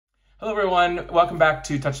Hello everyone, welcome back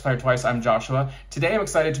to Touch the Fire Twice. I'm Joshua. Today I'm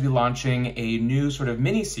excited to be launching a new sort of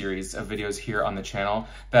mini series of videos here on the channel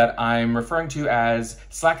that I'm referring to as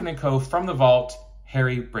Slatkin Co from the Vault,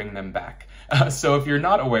 Harry Bring Them Back. So if you're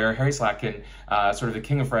not aware, Harry Slatkin, sort of the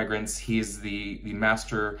king of fragrance, he's the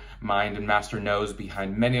mastermind and master nose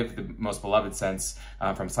behind many of the most beloved scents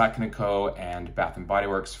from Slatkin Co and Bath & Body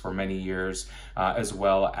Works for many years, as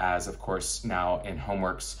well as, of course, now in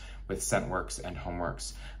HomeWorx with ScentWorx and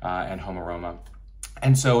HomeWorx and Home Aroma.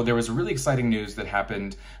 And so there was really exciting news that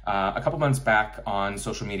happened a couple months back on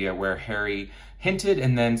social media where Harry hinted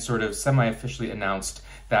and then sort of semi-officially announced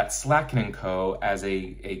that Slatkin Co as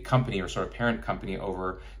a company or sort of parent company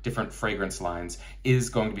over different fragrance lines is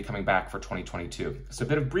going to be coming back for 2022. So a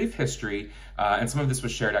bit of brief history, and some of this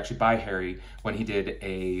was shared actually by Harry when he did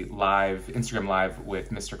a Instagram live with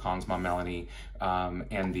Mr. Kong's mom Melanie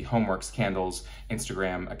and the HomeWorx Candles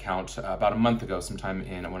Instagram account about a month ago, sometime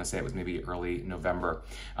in, I want to say it was maybe early November.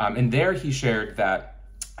 And there he shared that,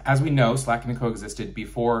 as we know, Slatkin Co existed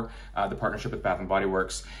before the partnership with Bath & Body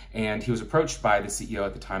Works, and he was approached by the CEO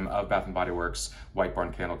at the time of Bath & Body Works, White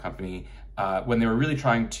Barn Candle Company, when they were really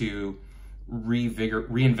trying to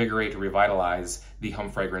reinvigorate or revitalize the home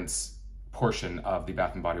fragrance portion of the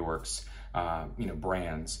Bath & Body Works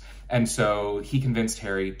brands. And so he convinced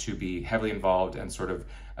Harry to be heavily involved and sort of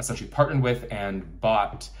essentially partnered with and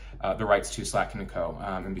bought the rights to Slatkin Co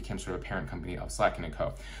and became sort of a parent company of Slatkin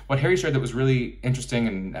Co. What Harry shared that was really interesting,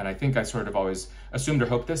 and I think I sort of always assumed or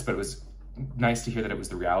hoped this, but it was nice to hear that it was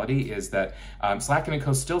the reality, is that Slatkin &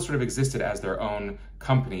 Co still sort of existed as their own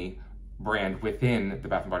company brand within the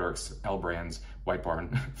Bath & Body Works L Brands White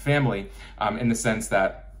Barn family, in the sense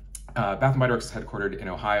that Bath & Body Works is headquartered in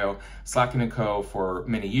Ohio. Slatkin & Co for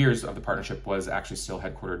many years of the partnership was actually still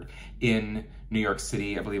headquartered in New York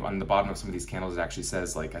City. I believe on the bottom of some of these candles it actually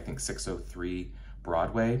says, like, I think 603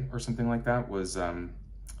 Broadway or something like that was,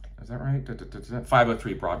 is that right?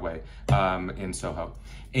 503 Broadway in Soho.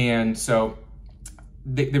 And so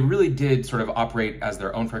they really did sort of operate as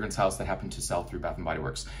their own fragrance house that happened to sell through Bath & Body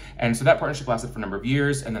Works. And so that partnership lasted for a number of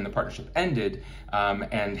years, and then the partnership ended,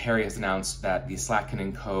 and Harry has announced that the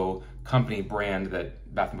Slatkin & Co company brand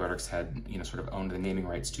that Bath & Body Works had, sort of owned the naming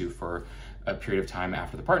rights to for a period of time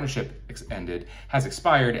after the partnership ended, has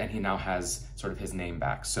expired, and he now has sort of his name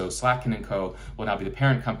back. So Slatkin & Co will now be the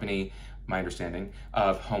parent company, my understanding,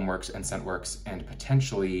 of HomeWorx and ScentWorx, and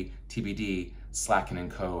potentially, TBD, Slatkin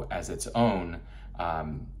 & Co as its own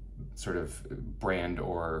sort of brand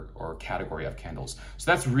or category of candles.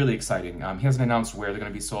 So that's really exciting. He hasn't announced where they're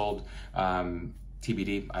going to be sold.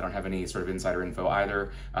 TBD. I don't have any sort of insider info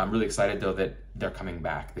either. I'm really excited though that they're coming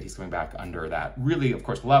back, that he's coming back under that. Really, of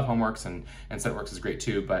course, love HomeWorx and ScentWorx is great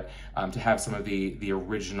too, but to have some of the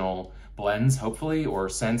original blends, hopefully, or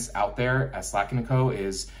scents out there as Slatkin Co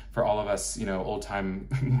is, for all of us, old time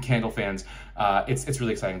candle fans, it's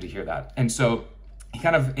really exciting to hear that. And so he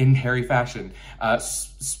kind of, in Harry fashion,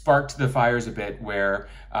 sparked the fires a bit where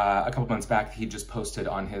a couple months back he just posted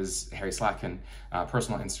on his Harry Slatkin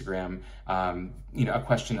personal Instagram, a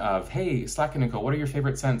question of, hey, Slatkin & Co, what are your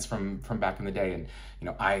favorite scents from back in the day? And,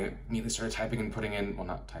 I immediately started typing and putting in, well,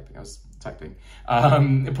 not typing, I was typing,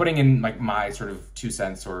 putting in like my sort of 2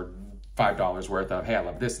 cents or $5 worth of, hey, I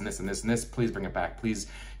love this and this and this and this, please bring it back, please,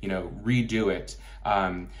 redo it.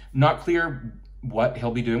 Not clear what he'll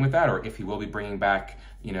be doing with that, or if he will be bringing back,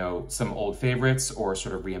 some old favorites or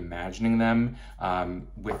sort of reimagining them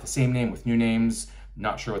with the same name, with new names.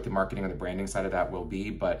 Not sure what the marketing or the branding side of that will be,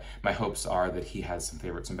 but my hopes are that he has some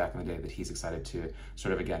favorites from back in the day that he's excited to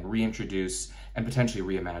sort of, again, reintroduce and potentially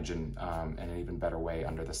reimagine in an even better way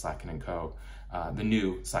under the Slatkin & Co, the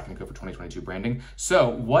new Slatkin & Co for 2022 branding. So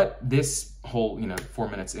what this whole, 4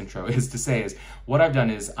 minutes intro is to say is, what I've done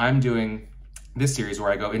is I'm doing this series where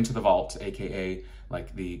I go into the vault, aka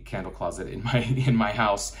like the candle closet in my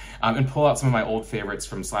house, and pull out some of my old favorites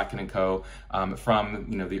from Slatkin & Co, from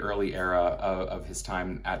the early era of his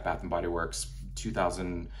time at Bath & Body Works,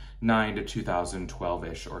 2009 to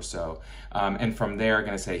 2012-ish or so, and from there I'm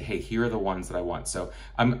going to say, hey, here are the ones that I want. So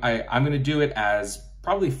I'm going to do it as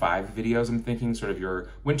probably 5 videos, I'm thinking, sort of your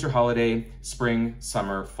winter holiday, spring,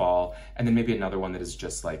 summer, fall, and then maybe another one that is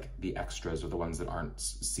just like the extras or the ones that aren't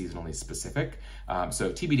seasonally specific. So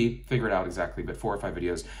TBD, figure it out exactly, but 4 or 5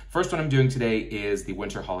 videos. First one I'm doing today is the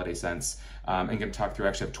winter holiday scents. I'm going to talk through,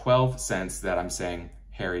 actually I have 12 scents that I'm saying,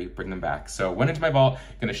 Harry, bring them back. So went into my vault,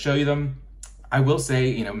 going to show you them. I will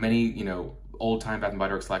say, many, old time Bath &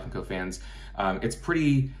 Body Works Slatkin Co fans, it's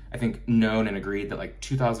pretty, I think, known and agreed that like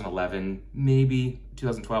 2011, maybe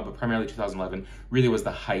 2012, but primarily 2011, really was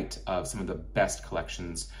the height of some of the best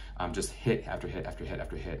collections just hit after hit after hit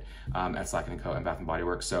after hit at Slatkin Co and Bath & Body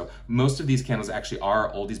Works. So most of these candles actually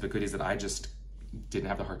are oldies but goodies that I just didn't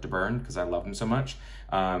have the heart to burn because I love them so much.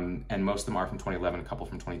 And most of them are from 2011, a couple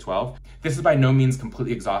from 2012. This is by no means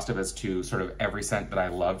completely exhaustive as to sort of every scent that I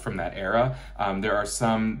love from that era. There are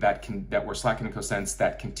some that were Slatkin Co scents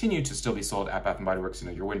that continue to still be sold at Bath & Body Works, you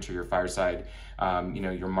know, your winter, your fireside, you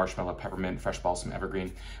know, your marshmallow, peppermint, fresh balsam,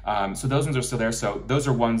 evergreen. So those ones are still there. So those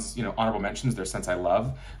are ones, you know, honorable mentions. They're scents I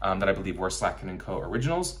love that I believe were Slatkin Co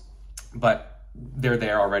originals, but they're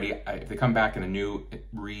there already. If they come back in a new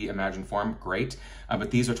reimagined form, great. But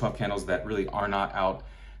these are 12 candles that really are not out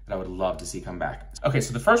that I would love to see come back. Okay,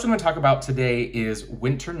 so the first one I'm gonna talk about today is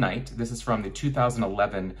Winter Night. This is from the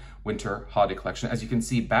 2011 Winter Holiday Collection. As you can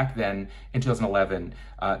see, back then in 2011,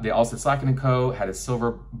 they all said Slatkin Co had a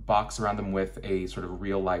silver box around them with a sort of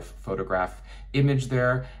real life photograph image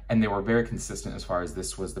there. And they were very consistent as far as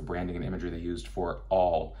this was the branding and imagery they used for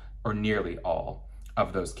all or nearly all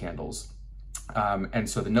of those candles. And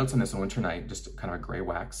so the notes on this one, Winter Night, just kind of a gray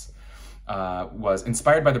wax, was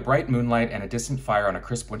inspired by the bright moonlight and a distant fire on a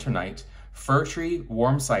crisp winter night. Fir tree,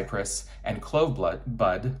 warm cypress, and clove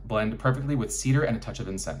bud blend perfectly with cedar and a touch of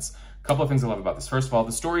incense. A couple of things I love about this. First of all,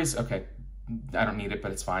 the story's, okay, I don't need it,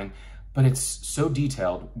 but it's fine. But it's so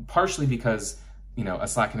detailed, partially because, you know, a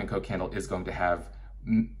Slatkin Co candle is going to have,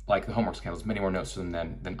 like the HomeWorx candles, many more notes to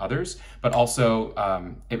them than others, but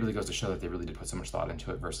also it really goes to show that they really did put so much thought into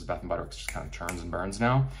it versus Bath & Body Works just kind of churns and burns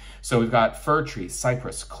now. So we've got fir tree,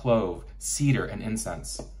 cypress, clove, cedar, and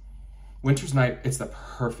incense. Winter's Night, it's the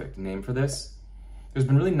perfect name for this. There's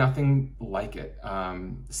been really nothing like it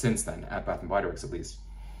since then at Bath & Body Works, at least.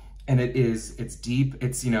 And it's deep,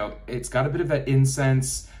 it's, you know, it's got a bit of that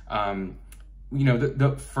incense, you know,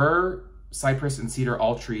 the fir, cypress, and cedar,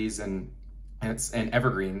 all trees and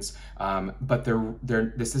evergreens, but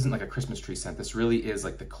this isn't like a Christmas tree scent. This really is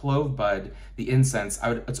like the clove bud, the incense.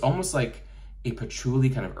 It's almost like a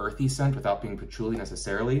patchouli kind of earthy scent without being patchouli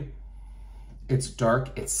necessarily. It's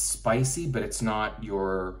dark, it's spicy, but it's not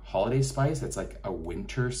your holiday spice. It's like a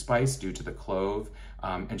winter spice due to the clove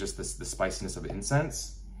and just the spiciness of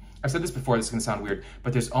incense. I've said this before, this is gonna sound weird,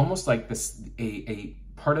 but there's almost like this, a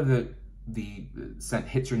part of the scent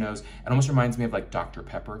hits your nose. It almost reminds me of like Dr.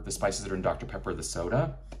 Pepper, the spices that are in Dr. Pepper, the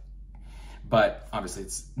soda. But obviously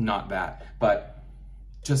it's not that, but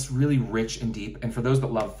just really rich and deep. And for those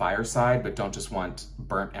that love fireside, but don't just want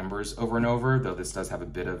burnt embers over and over, though this does have a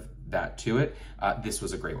bit of that to it, this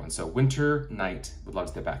was a great one. So Winter Night, would love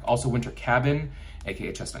to get back. Also Winter Cabin,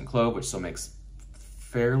 AKA Chestnut Clove, which still makes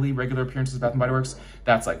fairly regular appearances at Bath & Body Works.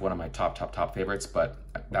 That's like one of my top favorites, but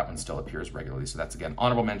that one still appears regularly. So that's, again,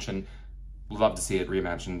 honorable mention. Love to see it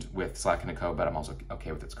reimagined with Slatkin Co, but I'm also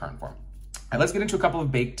okay with its current form. And let's get into a couple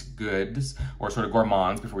of baked goods, or sort of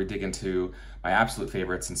gourmands, before we dig into my absolute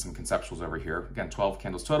favorites and some conceptuals over here. Again, 12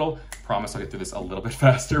 candles total. Promise I'll get through this a little bit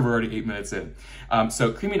faster. We're already 8 minutes in.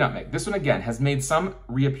 So Creamy Nutmeg. This one, again, has made some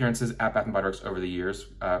reappearances at Bath & Body Works over the years,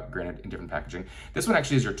 granted in different packaging. This one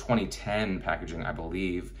actually is your 2010 packaging, I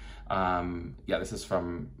believe. Yeah, this is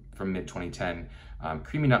from mid-2010.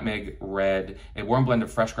 Creamy Nutmeg, red, a warm blend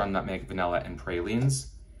of fresh ground nutmeg, vanilla, and pralines.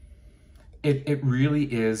 It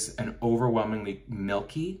really is an overwhelmingly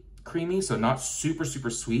milky creamy, so not super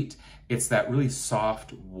sweet. It's that really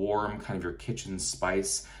soft, warm, kind of your kitchen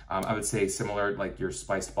spice. I would say similar like your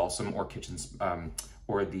spiced balsam or kitchen,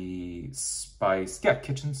 or the spice, yeah,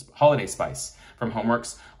 kitchen holiday spice from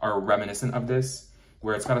HomeWorx are reminiscent of this,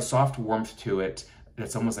 where it's got a soft warmth to it.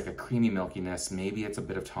 It's almost like a creamy milkiness. Maybe it's a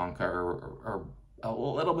bit of tonka or a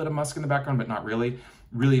little bit of musk in the background, but not really.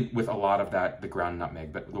 Really with a lot of that, the ground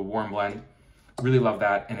nutmeg, but the warm blend, really love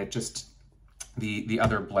that. And it just, the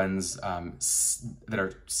other blends that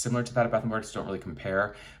are similar to that at Bath & Body Works don't really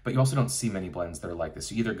compare, but you also don't see many blends that are like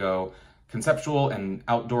this. You either go conceptual and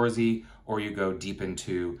outdoorsy, or you go deep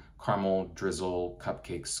into caramel, drizzle,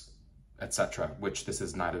 cupcakes, etc., which this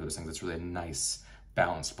is neither of those things. It's really a nice,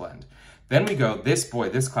 balanced blend. Then we go, this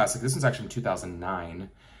classic, this one's actually from 2009,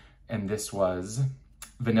 and this was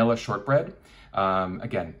Vanilla Shortbread.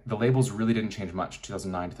 Again, the labels really didn't change much,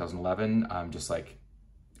 2009, 2011, just like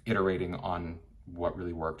iterating on what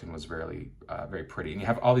really worked and was very pretty. And you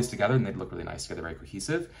have all these together and they'd look really nice together, very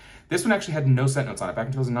cohesive. This one actually had no scent notes on it. Back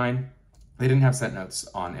in 2009, they didn't have scent notes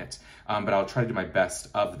on it, but I'll try to do my best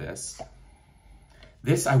of this.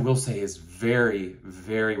 This, I will say, is very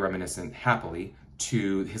reminiscent, happily,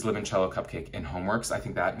 to his Limoncello cupcake in HomeWorx. I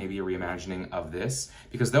think that may be a reimagining of this,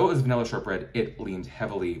 because though it was vanilla shortbread, it leaned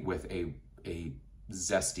heavily with a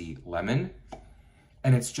zesty lemon,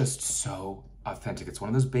 and it's just so authentic. It's one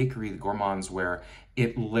of those bakery gourmands where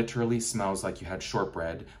it literally smells like you had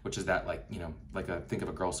shortbread, which is that like, you know, like think of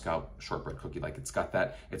a Girl Scout shortbread cookie. Like it's got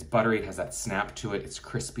that, it's buttery, it has that snap to it, it's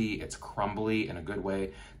crispy, it's crumbly in a good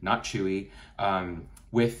way, not chewy,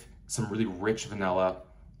 with some really rich vanilla,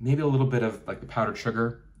 maybe a little bit of like the powdered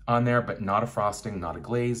sugar on there, but not a frosting, not a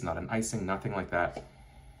glaze, not an icing, nothing like that.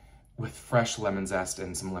 With fresh lemon zest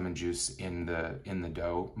and some lemon juice in the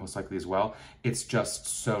dough, most likely as well. It's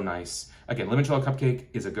just so nice. Again, limoncello cupcake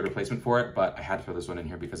is a good replacement for it, but I had to throw this one in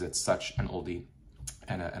here because it's such an oldie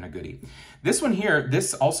and a goodie. This one here,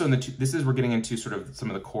 this also we're getting into sort of some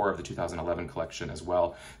of the core of the 2011 collection as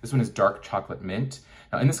well. This one is dark chocolate mint.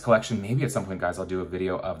 Now in this collection, maybe at some point, guys, I'll do a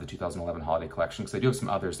video of the 2011 holiday collection because I do have some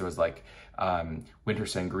others. There was like winter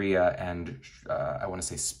sangria and I want to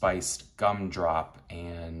say spiced gumdrop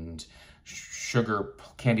and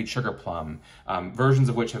candied sugar plum, versions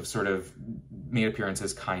of which have sort of made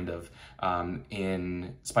appearances kind of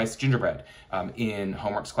in spiced gingerbread in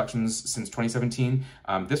HomeWorx collections since 2017.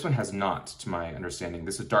 This one has not, to my understanding.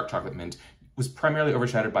 This is dark chocolate mint. It was primarily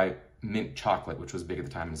overshadowed by mint chocolate, which was big at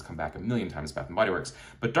the time and has come back a million times, Bath & Body Works.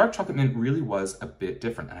 But dark chocolate mint really was a bit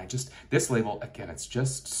different. And this label, again, it's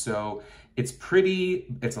just so, it's pretty,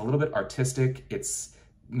 it's a little bit artistic, it's,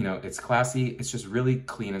 you know, it's classy, it's just really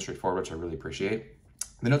clean and straightforward, which I really appreciate.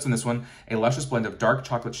 The notes on this one, a luscious blend of dark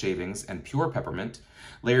chocolate shavings and pure peppermint,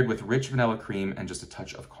 layered with rich vanilla cream and just a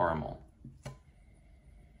touch of caramel.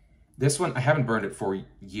 This one, I haven't burned it for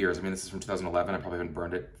years. I mean, this is from 2011. I probably haven't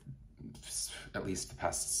burned it at least the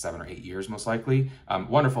past 7 or 8 years, most likely.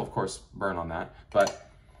 Wonderful, of course, burn on that. But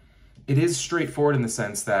it is straightforward in the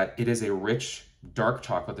sense that it is a rich, dark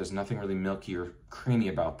chocolate. There's nothing really milky or creamy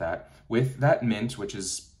about that. With that mint, which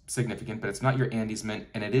is significant, but it's not your Andes mint,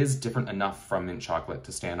 and it is different enough from mint chocolate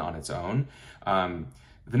to stand on its own.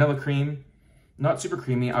 Vanilla cream, not super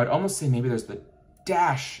creamy. I would almost say maybe there's the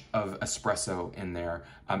dash of espresso in there,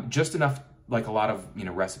 just enough, like a lot of, you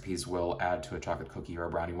know, recipes will add to a chocolate cookie or a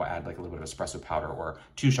brownie, will add like a little bit of espresso powder or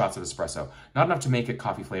 2 shots of espresso. Not enough to make it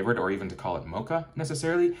coffee flavored or even to call it mocha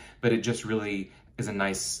necessarily, but it just really is a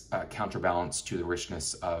nice counterbalance to the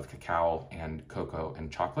richness of cacao and cocoa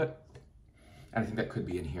and chocolate. And I think that could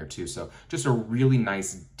be in here too. So just a really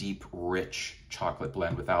nice, deep, rich chocolate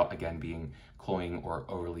blend without, again, being cloying or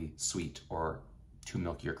overly sweet or too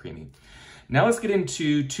milky or creamy. Now let's get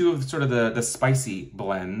into 2 of sort of the spicy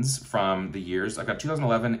blends from the years. I've got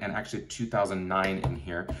 2011 and actually 2009 in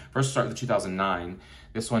here. First, start with the 2009.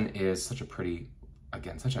 This one is such a pretty,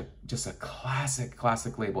 again, just a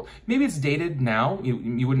classic label. Maybe it's dated now.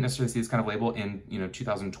 You wouldn't necessarily see this kind of label in, you know,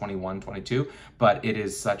 2021, 22, but it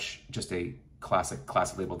is such just a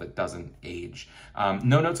classic label that doesn't age.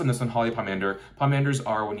 No notes on this one, Holly Pomander. Pomanders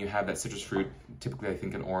are when you have that citrus fruit, typically I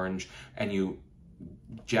think an orange, and you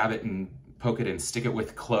jab it and poke it and stick it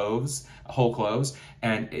with cloves, whole cloves,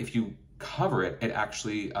 and if you cover it, it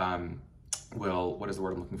actually will, what is the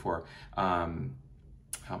word I'm looking for?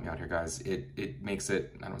 Help me out here, guys. It makes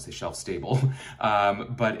it, I don't want to say shelf stable,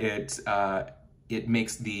 but it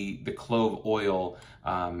makes the clove oil,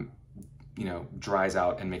 you know, dries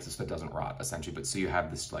out and makes it so it doesn't rot, essentially. But so you have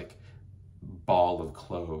this like ball of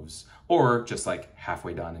cloves, or just like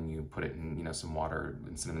halfway done and you put it in, you know, some water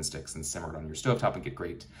and cinnamon sticks and simmer it on your stovetop and get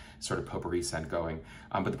great sort of potpourri scent going.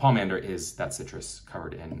 But the pomander is that citrus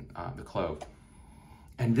covered in the clove.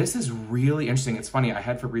 And this is really interesting. It's funny, I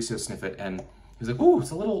had Fabrizio sniff it and he was like, ooh,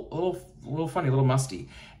 it's a little funny, a little musty.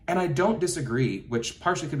 And I don't disagree, which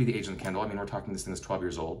partially could be the age of the candle. I mean, we're talking this thing is 12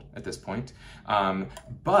 years old at this point.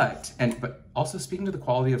 But also speaking to the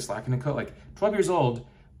quality of Slatkin Co, like 12 years old,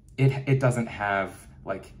 it doesn't have,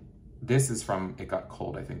 like, this is from, it got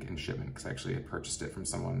cold, I think, in shipment, because I actually had purchased it from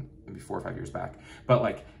someone maybe 4 or 5 years back. But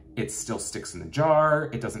like, it still sticks in the jar.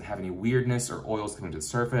 It doesn't have any weirdness or oils coming to the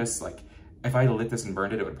surface. Like, if I lit this and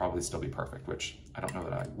burned it, it would probably still be perfect, which I don't know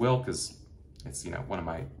that I will, because it's, you know, one of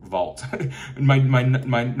my vault, my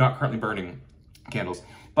not currently burning candles.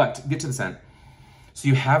 But to get to the scent, so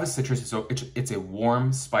you have a citrus, so it's a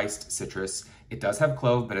warm, spiced citrus. It does have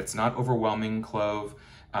clove, but it's not overwhelming clove.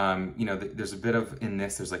 You know, there's a bit of, in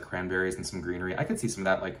this, there's like cranberries and some greenery. I could see some of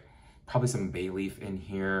that, like probably some bay leaf in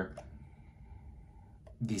here.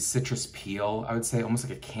 The citrus peel, I would say almost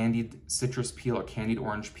like a candied citrus peel or candied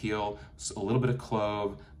orange peel. So a little bit of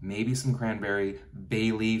clove, maybe some cranberry,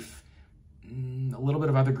 bay leaf, a little bit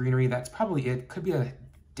of other greenery. That's probably it. Could be a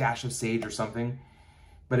dash of sage or something,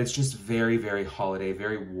 but it's just very, very holiday,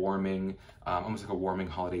 very warming, almost like a warming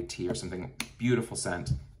holiday tea or something. Beautiful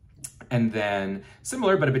scent. And then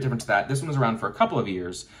similar, but a bit different to that, this one was around for a couple of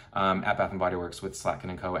years at Bath & Body Works with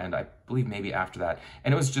Slatkin Co. And I believe maybe after that.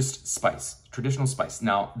 And it was just spice, traditional spice.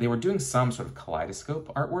 Now, they were doing some sort of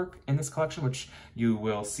kaleidoscope artwork in this collection, which you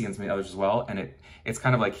will see in some of the others as well. And it's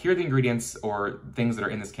kind of like, here are the ingredients or things that are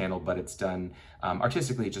in this candle, but it's done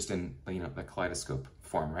artistically just in, the kaleidoscope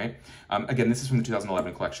form, right? Again, this is from the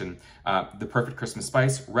 2011 collection. The Perfect Christmas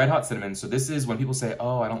Spice, Red Hot Cinnamon. So this is when people say,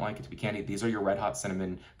 oh, I don't like it to be candy. These are your Red Hot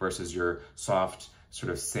Cinnamon versus your soft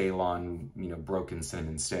sort of Ceylon, broken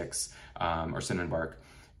cinnamon sticks or cinnamon bark.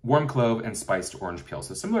 Warm clove and spiced orange peel.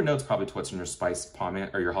 So similar notes probably to what's in your spiced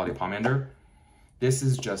pomander or your holiday pomander. This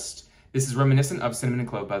is reminiscent of cinnamon and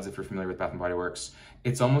clove buds if you're familiar with Bath & Body Works.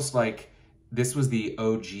 It's almost like this was the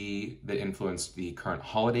OG that influenced the current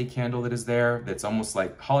holiday candle that is there. That's almost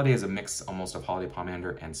like, holiday is a mix almost of holiday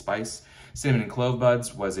pomander and spice. Cinnamon and clove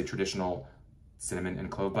buds was a traditional cinnamon and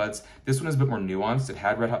clove buds. This one is a bit more nuanced. It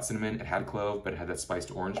had red hot cinnamon, it had clove, but it had that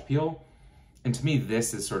spiced orange peel. And to me,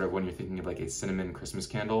 this is sort of when you're thinking of like a cinnamon Christmas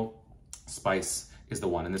candle, spice is the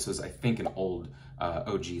one. And this was, I think, an old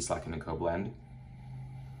OG Slatkin Co blend.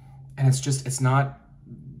 And it's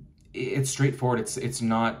straightforward. It's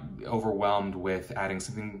not overwhelmed with adding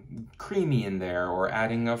something creamy in there or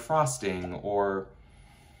adding a frosting or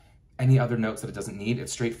any other notes that it doesn't need.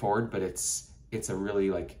 It's straightforward, but it's a really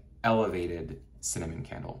like elevated cinnamon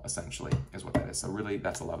candle, essentially, is what that is. So really,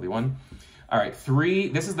 that's a lovely one. All right,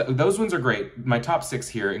 those ones are great. My top 6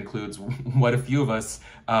 here includes what a few of us,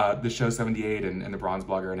 the Show 78 and the Bronze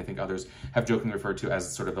Blogger, and I think others have jokingly referred to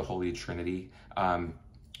as sort of the Holy Trinity.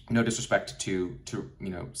 No disrespect to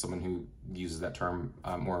someone who uses that term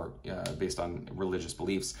more based on religious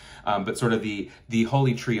beliefs, but sort of the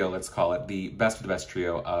holy trio, let's call it, the best of the best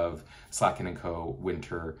trio of Slatkin & Co.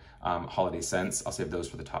 winter holiday scents. I'll save those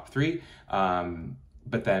for the top 3,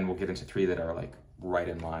 but then we'll get into 3 that are like right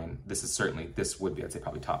in line. This would be, I'd say,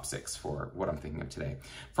 probably top 6 for what I'm thinking of today.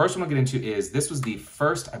 First one I'll get into is, this was the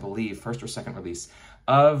first or second release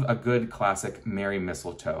of a good classic Merry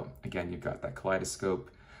Mistletoe. Again, you've got that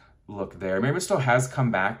kaleidoscope look there. Merry Mistletoe has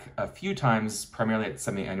come back a few times, primarily at the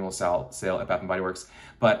semi-annual sale at Bath & Body Works,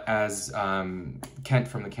 but as Kent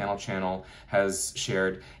from the Candle Channel has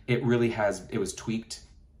shared, it was tweaked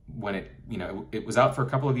when it was out for a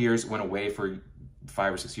couple of years, went away for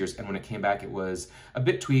 5 or 6 years, and when it came back, it was a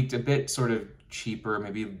bit tweaked, a bit sort of cheaper,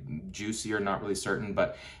 maybe juicier, not really certain,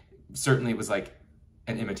 but certainly it was like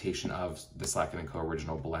an imitation of the Slatkin & Co.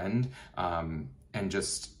 original blend, and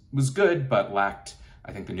just was good, but lacked,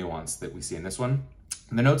 I think, the nuance that we see in this one.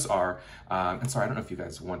 And the notes are, and sorry, I don't know if you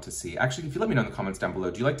guys want to see, actually, if you let me know in the comments down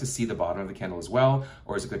below, do you like to see the bottom of the candle as well,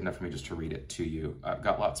 or is it good enough for me just to read it to you? I've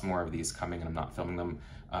got lots more of these coming, and I'm not filming them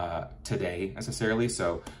today necessarily,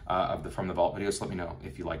 so from the vault video, so let me know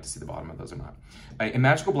if you like to see the bottom of those or not. A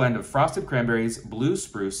magical blend of frosted cranberries, blue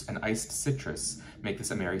spruce, and iced citrus make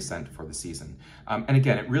this a merry scent for the season. And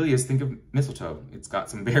again, it really is, think of mistletoe. It's got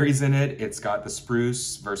some berries in it, it's got the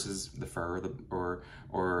spruce versus the fir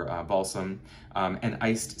or balsam, and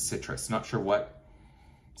iced citrus. Not sure what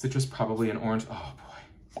citrus, probably an orange. Oh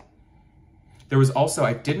boy. There was also,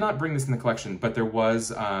 I did not bring this in the collection, but there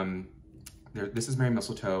was, this is Merry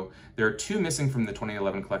Mistletoe. There are 2 missing from the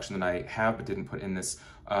 2011 collection that I have but didn't put in this.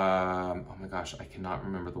 Oh my gosh, I cannot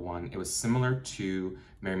remember the one. It was similar to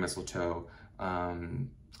Merry Mistletoe.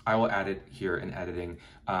 I will add it here in editing.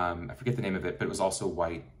 I forget the name of it, but it was also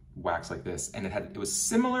white wax like this, and it was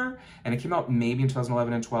similar, and it came out maybe in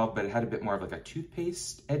 2011 and 12, but it had a bit more of like a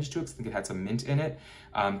toothpaste edge to it. I think it had some mint in it.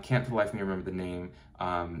 Can't for the life of me remember the name,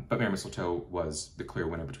 but Merry Mistletoe was the clear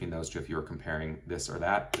winner between those 2. If you were comparing this or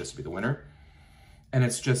that, this would be the winner. And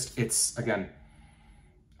it's again,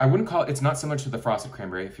 I wouldn't call it, it's not similar to the frosted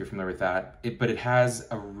cranberry if you're familiar with that, but it has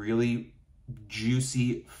a really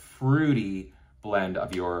juicy, fruity blend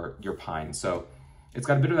of your pine. So it's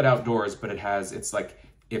got a bit of that outdoors, but it's like,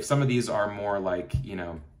 if some of these are more like,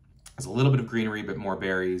 there's a little bit of greenery, but more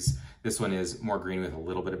berries, this one is more green with a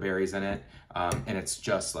little bit of berries in it. And it's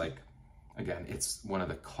just like, again, it's one of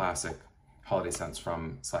the classic holiday scents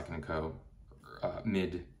from Slatkin Co.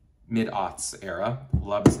 Mid-aughts era.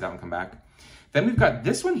 Love to see that one come back. Then we've got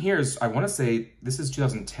this one here I want to say, this is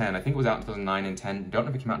 2010. I think it was out in 2009 and 10. Don't know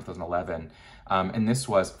if it came out in 2011. And this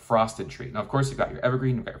was Frosted Tree. Now, of course, you've got your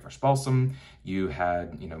evergreen, you've got your fresh balsam. You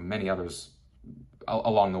had, many others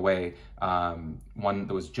along the way. One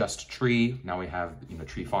that was just Tree. Now we have,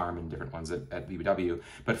 Tree Farm and different ones at BBW.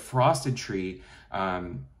 But Frosted Tree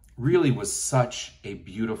really was such a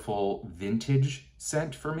beautiful vintage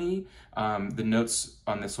scent for me. The notes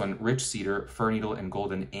on this one, rich cedar, fir needle, and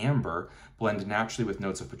golden amber blend naturally with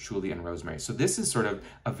notes of patchouli and rosemary. So this is sort of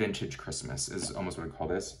a vintage Christmas, is almost what I call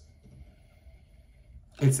this.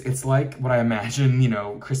 It's like what I imagine, you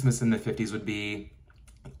know, Christmas in the 50s would be.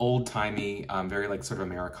 Old-timey, very like sort of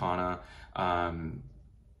Americana. And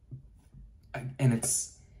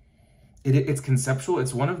it's conceptual.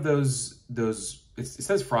 It's one of those it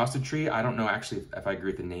says frosted tree. I don't know actually if I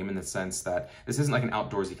agree with the name in the sense that this isn't like an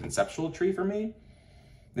outdoorsy conceptual tree for me.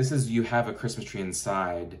 This is, you have a Christmas tree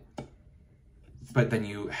inside, but then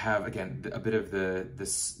you have, again, a bit of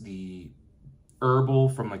the herbal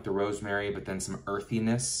from like the rosemary, but then some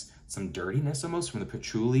earthiness, some dirtiness almost from the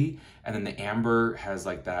patchouli. And then the amber has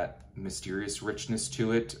like that mysterious richness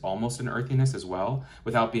to it, almost an earthiness as well,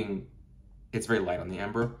 without being, it's very light on the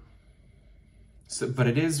amber. So, but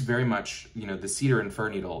it is very much, you know, the cedar and fir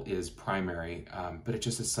needle is primary, but it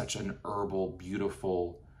just is such an herbal,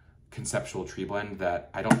 beautiful, conceptual tree blend that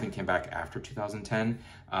I don't think came back after 2010.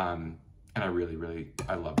 And I really,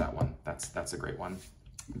 I love that one. That's a great one.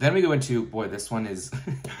 Then we go into, boy, this one is,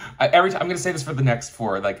 every time, I'm gonna say this for the next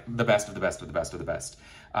four, like the best of the best of the best of the best.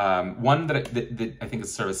 One that I think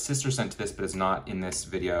is sort of a sister scent to this, but is not in this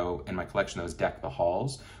video in my collection, though, is Deck the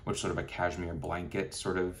Halls, which is sort of a cashmere blanket,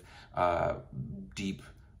 sort of deep,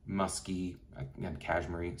 musky, again,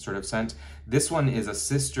 cashmere sort of scent. This one is a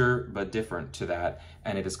sister, but different to that,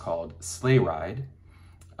 and it is called Sleigh Ride.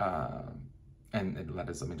 And that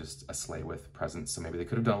is, let me just, a sleigh with presents, so maybe they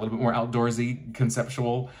could have done a little bit more outdoorsy,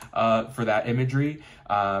 conceptual for that imagery.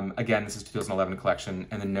 Again, this is 2011 collection,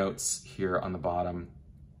 and the notes here on the bottom,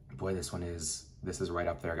 boy, this is right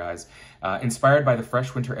up there, guys. Inspired by the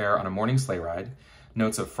fresh winter air on a morning sleigh ride,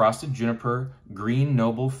 notes of frosted juniper, green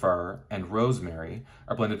noble fir, and rosemary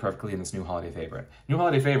are blended perfectly in this new holiday favorite. New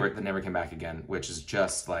holiday favorite that never came back again, which is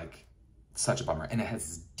just like such a bummer. And it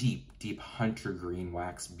has deep, deep hunter green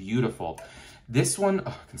wax, beautiful. This one,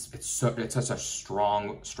 oh, it's such a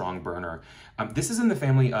strong burner. This is in the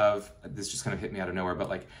family of, this just kind of hit me out of nowhere, but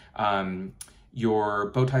like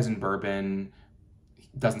your bow ties and bourbon,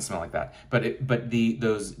 doesn't smell like that, but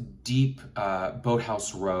those deep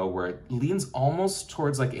boathouse row where it leans almost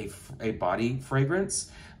towards like a body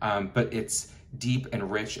fragrance, but it's deep and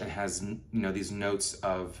rich and has, you know, these notes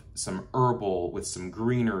of some herbal with some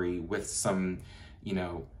greenery with some, you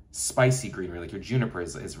know, spicy greenery. Like your juniper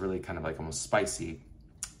is really kind of like almost spicy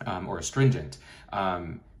or astringent,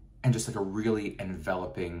 and just like a really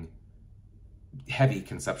enveloping, heavy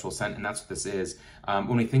conceptual scent, and that's what this is.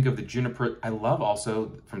 When we think of the juniper, I love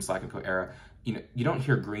also from Slatkin Co era, you know, you don't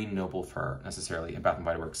hear green noble fir necessarily in Bath &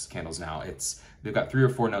 Body Works candles now. They've got 3 or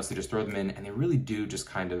 4 notes, they just throw them in, and they really do just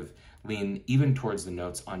kind of lean even towards the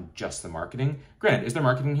notes on just the marketing. Granted, is there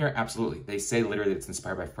marketing here? Absolutely. They say literally it's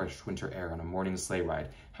inspired by fresh winter air on a morning sleigh ride.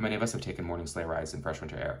 How many of us have taken morning sleigh rides in fresh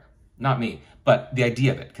winter air? Not me, but the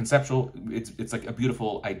idea of it, conceptual, it's like a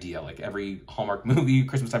beautiful idea. Like every Hallmark movie,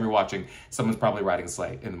 Christmas time you're watching, someone's probably riding a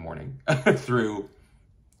sleigh in the morning through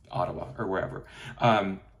Ottawa or wherever.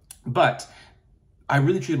 But I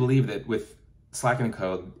really truly believe that with Slatkin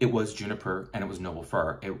Co, it was juniper and it was noble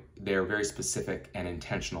fir. They're very specific and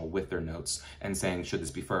intentional with their notes and saying, should this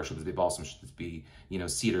be fir, should this be balsam, should this be, you know,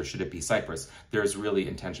 cedar, should it be cypress? There's really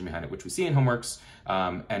intention behind it, which we see in HomeWorx,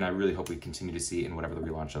 and I really hope we continue to see in whatever the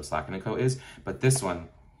relaunch of Slatkin Co is. But this one,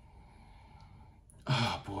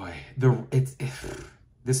 oh boy,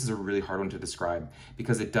 this is a really hard one to describe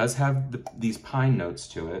because it does have these pine notes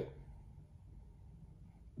to it.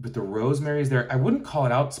 But the rosemary is there. I wouldn't call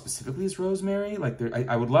it out specifically as rosemary. Like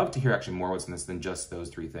I would love to hear actually more what's in this than just those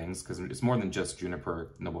 3 things, because it's more than just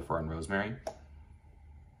juniper, noble fir, and rosemary.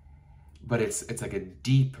 But it's like a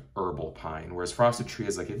deep herbal pine, whereas frosted tree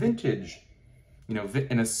is like a vintage, you know,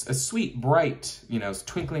 and a sweet, bright, you know,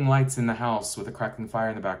 twinkling lights in the house with a crackling fire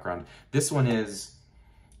in the background. This one is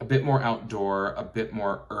a bit more outdoor, a bit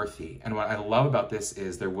more earthy. And what I love about this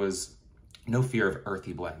is there was no fear of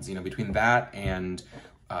earthy blends. You know, between that and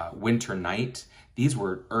Winter Night, these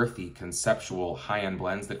were earthy, conceptual, high-end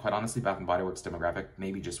blends that quite honestly Bath & Body Works demographic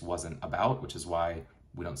maybe just wasn't about, which is why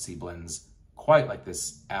we don't see blends quite like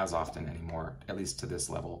this as often anymore, at least to this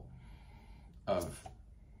level of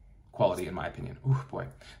quality, in my opinion. Ooh, boy.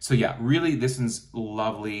 So yeah, really, this one's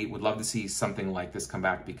lovely. Would love to see something like this come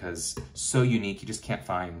back because so unique, you just can't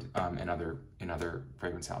find in other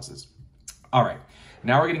fragrance houses. All right,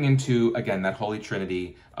 now we're getting into, again, that holy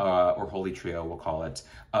trinity, or holy trio, we'll call it,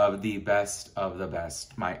 of the best of the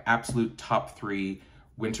best. My absolute top 3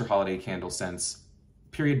 winter holiday candle scents,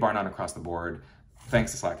 period, bar none, across the board,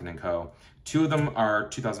 thanks to Slatkin Co. 2 of them are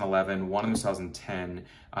 2011, 1 in 2010.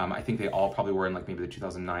 I think they all probably were in like maybe the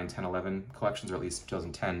 2009, 10, 11 collections, or at least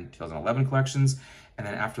 2010, 2011 collections. And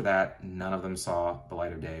then after that, none of them saw the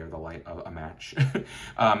light of day or the light of a match,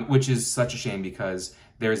 which is such a shame because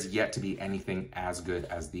there's yet to be anything as good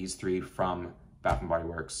as these 3 from Bath & Body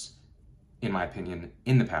Works, in my opinion,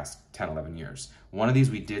 in the past 10, 11 years. One of these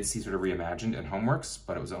we did see sort of reimagined in HomeWorx,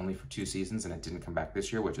 but it was only for 2 seasons and it didn't come back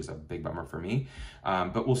this year, which is a big bummer for me.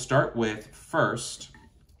 But we'll start with first,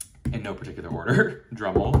 in no particular order,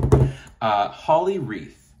 drumroll, Holly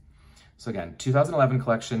Wreath. So again, 2011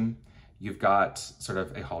 collection, you've got sort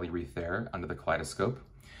of a holly wreath there under the kaleidoscope.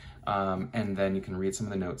 And then you can read some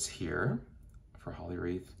of the notes here for Holly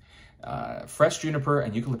Wreath. Fresh juniper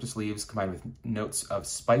and eucalyptus leaves combined with notes of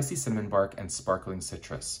spicy cinnamon bark and sparkling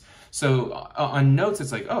citrus. So on notes,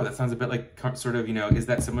 it's like, oh, that sounds a bit like sort of, you know, is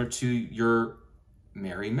that similar to your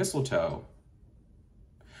Merry Mistletoe?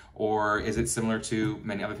 Or is it similar to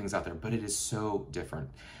many other things out there? But it is so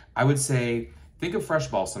different. I would say, think of fresh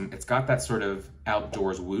balsam. It's got that sort of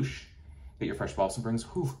outdoors whoosh that your fresh balsam brings.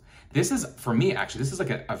 Whew. This is, for me, actually, this is like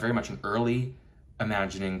a very much an early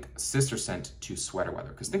imagining sister scent to Sweater Weather.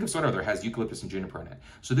 Because think of Sweater Weather, it has eucalyptus and juniper in it.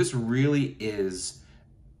 So this really is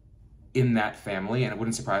in that family, and it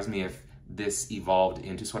wouldn't surprise me if this evolved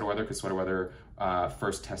into Sweater Weather, because Sweater Weather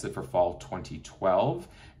first tested for fall 2012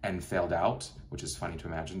 and failed out, which is funny to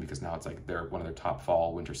imagine because now it's like they're one of their top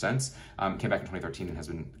fall winter scents. Came back in 2013 and has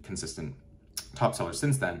been consistent top seller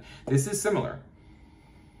since then. This is similar,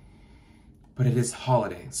 but it is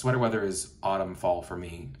holiday. Sweater Weather is autumn, fall for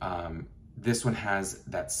me. This one has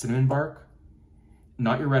that cinnamon bark,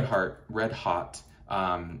 not your red hot.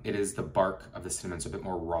 It is the bark of the cinnamon, so a bit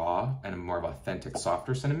more raw and a more of authentic,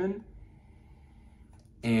 softer cinnamon.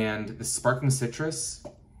 And the sparkling citrus,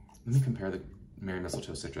 let me compare the Merry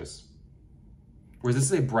Mistletoe citrus. Whereas this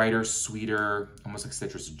is a brighter, sweeter, almost like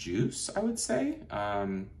citrus juice, I would say.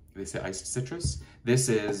 They say iced citrus. This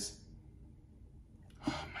is,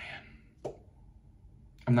 oh man,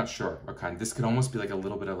 I'm not sure what kind. This could almost be like a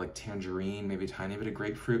little bit of like tangerine, maybe a tiny bit of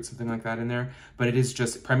grapefruit, something like that in there. But it is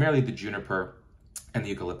just primarily the juniper and the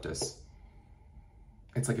eucalyptus.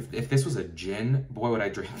 It's like if this was a gin, boy, would I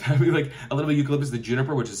drink that. It would be like a little bit of eucalyptus, the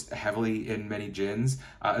juniper, which is heavily in many gins,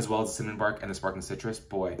 as well as the cinnamon bark and the sparkling citrus.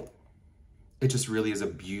 Boy, it just really is a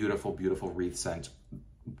beautiful, beautiful wreath scent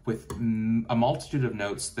with a multitude of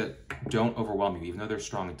notes that don't overwhelm you. Even though they're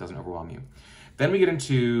strong, it doesn't overwhelm you. Then we get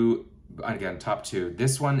into, again, top 2.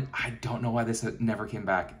 This one, I don't know why this never came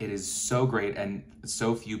back. It is so great, and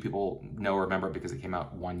so few people know or remember it because it came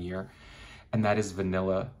out 1 year, and that is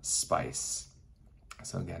Vanilla Spice.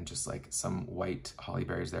 So again, just like some white holly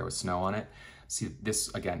berries there with snow on it. See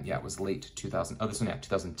this, again, yeah, it was late 2000. Oh, this one, yeah,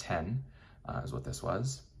 2010 is what this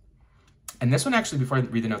was. And this one actually, before I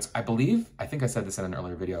read the notes, I think I said this in an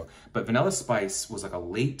earlier video, but Vanilla Spice was like a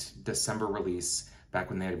late December release back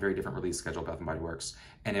when they had a very different release schedule, Bath & Body Works.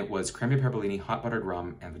 And it was Cranberry Pear Bellini, Hot Buttered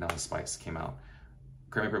Rum, and Vanilla Spice came out.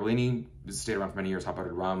 Cranberry Pear Bellini stayed around for many years. Hot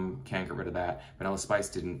Buttered Rum, can't get rid of that. Vanilla Spice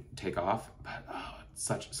didn't take off, but oh,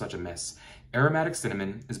 such a miss. Aromatic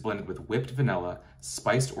cinnamon is blended with whipped vanilla,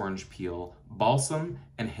 spiced orange peel, balsam,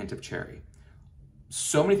 and a hint of cherry.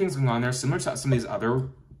 So many things going on there, similar to some of these other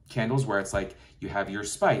candles where it's like you have your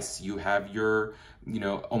spice, you have your, you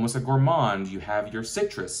know, almost a gourmand, you have your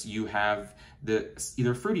citrus, you have the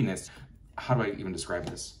either fruitiness. How do I even describe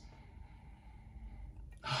this?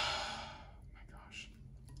 Oh my gosh.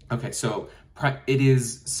 Okay, so it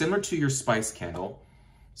is similar to your spice candle.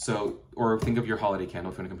 So, or think of your holiday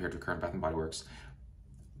candle if you want to compare it to current Bath & Body Works.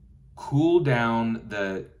 Cool down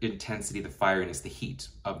the intensity, the fieriness, the heat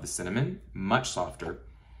of the cinnamon, much softer.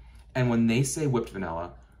 And when they say whipped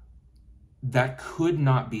vanilla, that could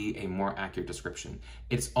not be a more accurate description.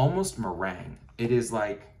 It's almost meringue. It is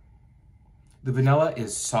like, the vanilla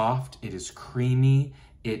is soft, it is creamy,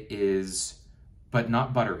 it is, but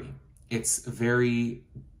not buttery. It's very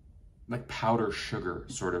like powder sugar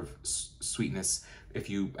sort of sweetness. If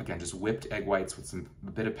you, again, just whipped egg whites with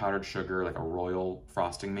a bit of powdered sugar, like a royal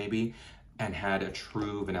frosting maybe, and had a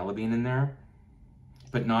true vanilla bean in there,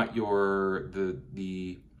 but not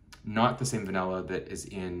not the same vanilla that is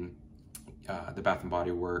in the Bath &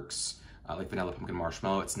 Body Works, like Vanilla Pumpkin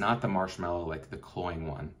Marshmallow. It's not the marshmallow, like the cloying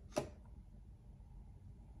one.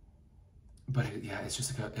 But yeah, it's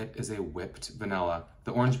just like it is a whipped vanilla.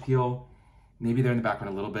 The orange peel, maybe they're in the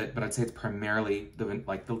background a little bit, but I'd say it's primarily,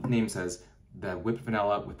 like the name says, the whipped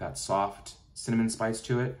vanilla with that soft cinnamon spice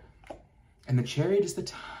to it. And the cherry, just the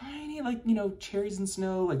tiny, like, you know, cherries and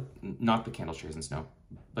snow, like not the candle cherries and snow,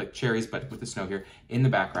 like cherries, but with the snow here in the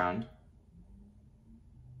background.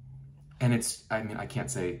 And it's, I mean, I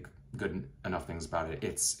can't say good enough things about it.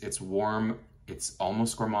 It's warm, it's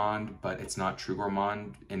almost gourmand, but it's not true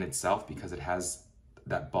gourmand in itself because it has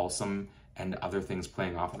that balsam and other things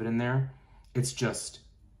playing off of it in there. It's just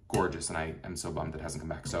gorgeous, and I am so bummed that it hasn't come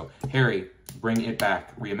back. So Harry, bring it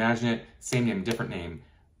back, reimagine it, same name, different name.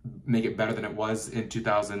 make it better than it was in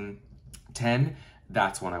 2010,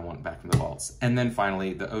 that's one I want back from the vaults. And then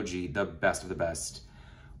finally, the OG, the best of the best,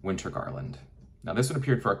 Winter Garland. Now this one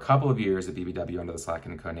appeared for a couple of years at BBW under the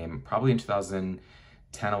Slatkin Co name, probably in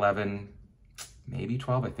 2010, 11, maybe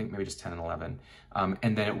 12, I think maybe just 10 and 11.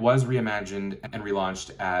 And then it was reimagined and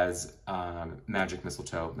relaunched as Magic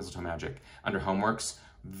Mistletoe Magic under HomeWorx.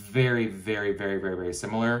 Very, very, very, very, very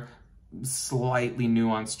similar. Slightly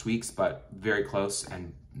nuanced tweaks, but very close.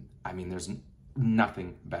 And I mean, there's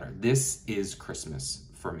nothing better. This is Christmas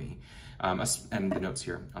for me. And the notes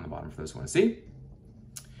here on the bottom for those who want to see.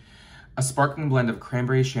 A sparkling blend of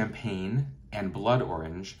cranberry champagne and blood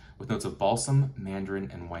orange with notes of balsam,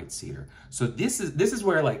 mandarin, and white cedar. So this is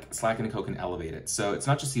where like Slatkin Co can elevate it. So it's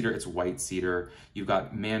not just cedar, it's white cedar. You've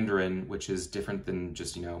got mandarin, which is different than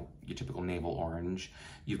just, you know, your typical navel orange.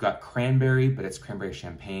 You've got cranberry, but it's cranberry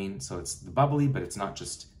champagne. So it's the bubbly, but it's not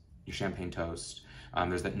just your champagne toast.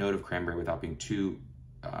 There's that note of cranberry without being too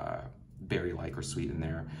berry-like or sweet in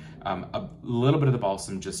there. A little bit of the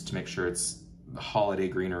balsam just to make sure it's holiday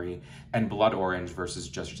greenery, and blood orange versus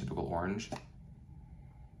just your typical orange.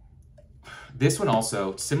 This one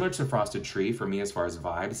also, similar to Frosted Tree for me as far as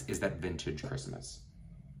vibes, is that vintage Christmas.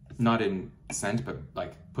 Not in scent, but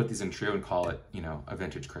like put these in a trio and call it, you know, a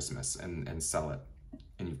vintage Christmas and sell it.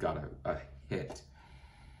 And you've got a hit.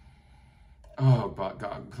 Oh, but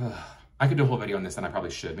God. Ugh. I could do a whole video on this, and I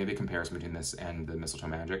probably should. Maybe a comparison between this and the Mistletoe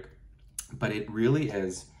Magic. But it really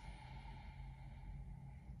is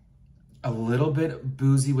a little bit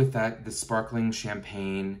boozy with the sparkling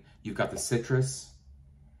champagne. You've got the citrus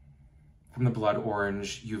from the blood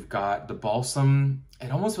orange. You've got the balsam.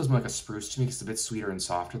 It almost feels more like a spruce to me because it's a bit sweeter and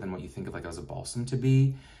softer than what you think of like as a balsam to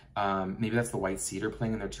be. Maybe that's the white cedar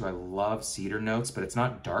playing in there too. I love cedar notes, but it's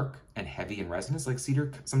not dark and heavy and resinous like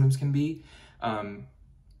cedar sometimes can be. And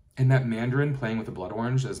that mandarin playing with the blood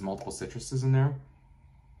orange, there's multiple citruses in there.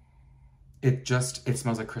 It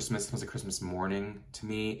smells like Christmas. It smells like Christmas morning to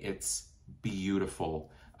me. It's beautiful.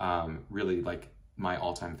 Really like my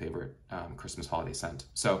all-time favorite Christmas holiday scent.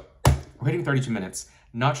 So we're hitting 32 minutes.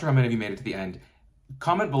 Not sure how many of you made it to the end.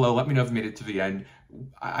 Comment below, let me know if you made it to the end.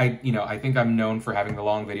 I think I'm known for having the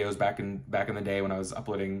long videos back in the day when I was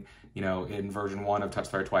uploading, you know, in version 1 of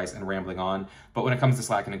TouchTheFireTwice and rambling on. But when it comes to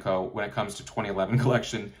Slatkin Co, when it comes to 2011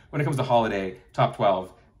 collection, when it comes to holiday, top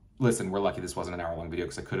 12, listen, we're lucky this wasn't an hour-long video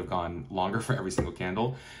because I could have gone longer for every single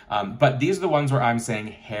candle. But these are the ones where I'm saying,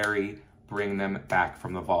 Harry, bring them back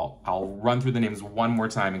from the vault. I'll run through the names one more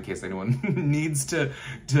time in case anyone needs to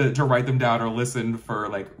write them down or listen for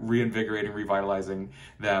like reinvigorating, revitalizing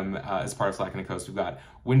them as part of Slatkin Co. We've got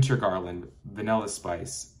Winter Garland, Vanilla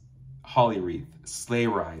Spice, Holly Wreath, Sleigh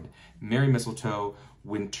Ride, Merry Mistletoe,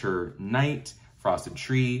 Winter Night, Frosted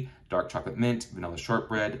Tree, Dark Chocolate Mint, Vanilla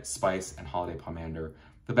Shortbread, Spice, and Holiday Pomander.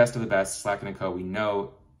 The best of the best. Slatkin Co. we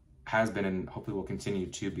know has been and hopefully will continue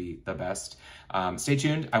to be the best. Stay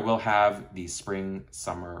tuned. I will have the spring,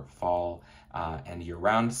 summer, fall, and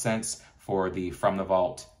year-round scents for the From the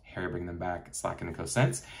Vault, Harry Bring Them Back, Slatkin Co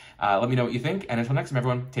scents. Let me know what you think, and until next time,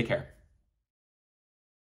 everyone, take care.